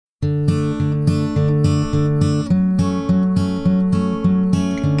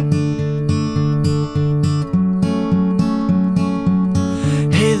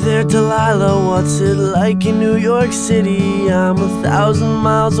Delilah, what's it like in New York City? I'm 1,000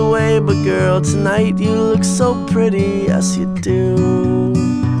 miles away, but girl, tonight you look so pretty, yes you do.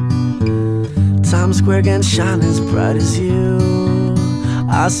 Times Square can't shine as bright as you,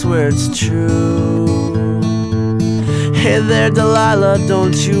 I swear it's true. Hey there Delilah,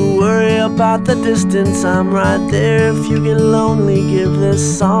 don't you worry about the distance, I'm right there if you get lonely. Give this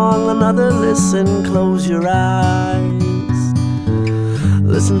song another listen, close your eyes.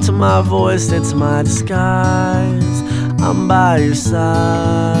 Listen to my voice, it's my disguise, I'm by your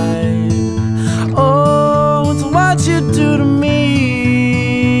side. Oh, it's what you do to me.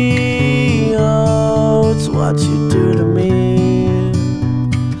 Oh, it's what you do to me.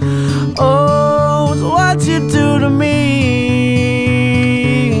 Oh, it's what you do to me.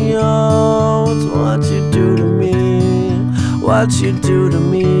 Oh, it's what you do to me. What you do to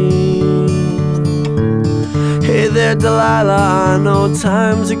me. Hey there Delilah, I know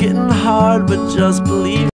times are getting hard, but just believe